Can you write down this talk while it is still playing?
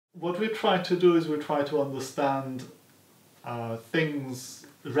What we try to do is we try to understand things,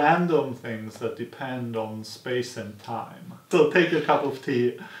 random things that depend on space and time. So take a cup of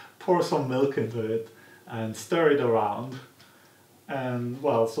tea, pour some milk into it, and stir it around. And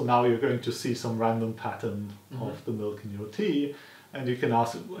well, so now you're going to see some random pattern of the milk in your tea, and you can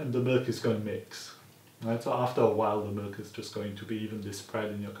ask, and the milk is going to mix. Right? So after a while, the milk is just going to be evenly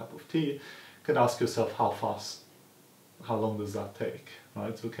spread in your cup of tea. You can ask yourself how long does that take?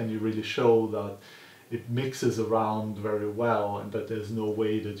 Right? So can you really show that it mixes around very well and that there's no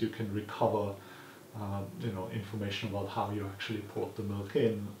way that you can recover information about how you actually poured the milk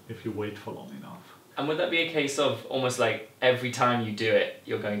in if you wait for long enough. And would that be a case of almost like every time you do it,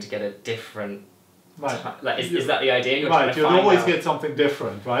 you're going to get a different... Right. Like, is that the idea? Right, you'll always get something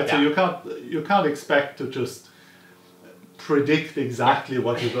different, right? Yeah. So you can't expect to just predict exactly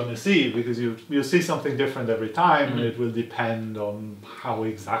what you're going to see, because you see something different every time, and it will depend on how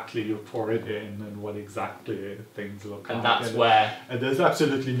exactly you pour it in and what exactly things look like. And that's where... And there's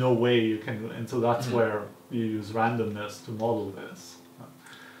absolutely no way you can... And so that's where you use randomness to model this.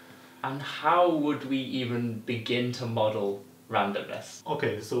 And how would we even begin to model randomness?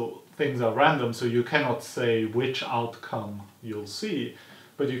 Okay, so things are random, so you cannot say which outcome you'll see,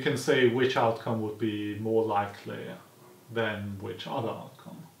 but you can say which outcome would be more likely than which other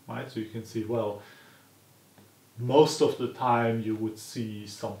outcome, right? So you can see, well, most of the time you would see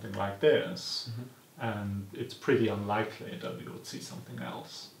something like this, and it's pretty unlikely that you would see something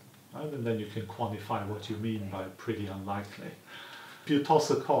else, right? And then you can quantify what you mean by pretty unlikely. If you toss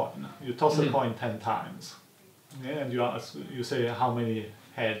a coin, you toss a coin 10 times, yeah, and you say, how many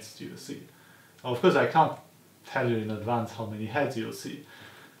heads do you see? Of course, I can't tell you in advance how many heads you'll see,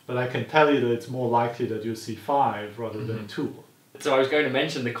 but I can tell you that it's more likely that you see 5 rather than 2. So I was going to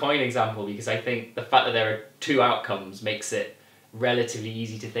mention the coin example, because I think the fact that there are 2 outcomes makes it relatively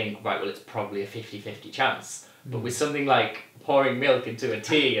easy to think, right, well, it's probably a 50-50 chance. But with something like pouring milk into a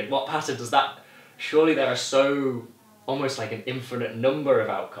tea, and what pattern does that... Surely there are so... almost like an infinite number of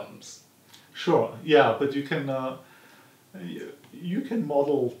outcomes. Sure, yeah, but you can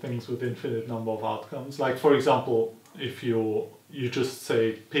model things with infinite number of outcomes. Like, for example, if you just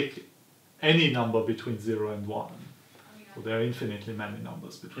say pick any number between 0 and 1. So there are infinitely many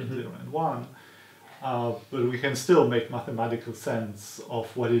numbers between 0 and 1. But we can still make mathematical sense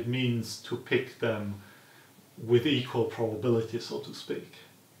of what it means to pick them with equal probability, so to speak.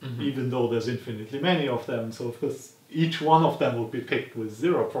 Even though there's infinitely many of them, so of course each one of them would be picked with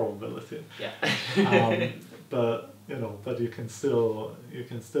 0 probability. Yeah. But you can still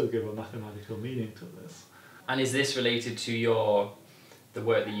give a mathematical meaning to this. And is this related to the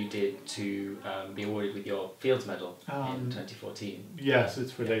work that you did to be awarded with your Fields Medal in 2014? Yes,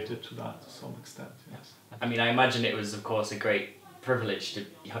 it's related to that to some extent. Yes. I mean, I imagine it was, of course, a great privilege to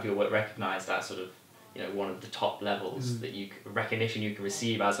have your work recognised at sort of, one of the top levels that recognition you can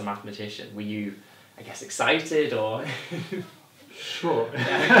receive as a mathematician. Were you, I guess, excited or? Sure. I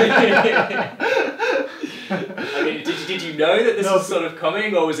mean, did you know that this was sort of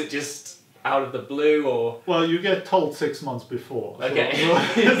coming, or was it just out of the blue, or? Well, you get told 6 months before. Okay.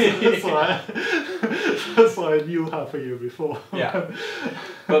 That's why I knew half a year before. Yeah.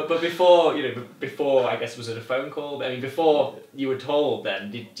 But before, before, I guess, was it a phone call? I mean, before you were told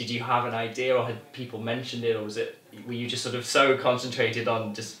then, did you have an idea, or had people mentioned it, or were you just sort of so concentrated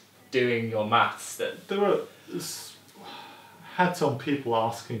on just doing your maths that... There had some people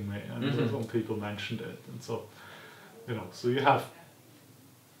asking me, and some people mentioned it, and so, so you have,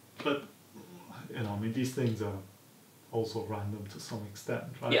 but, I mean, these things are also random to some extent,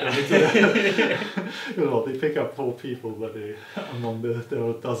 right? Yeah. They pick up 4 people, but among there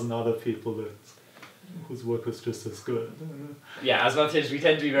are a dozen other people whose work was just as good. Yeah, as mathematicians, we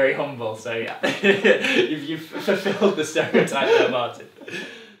tend to be very humble, so yeah, you've fulfilled the stereotype there, Martin.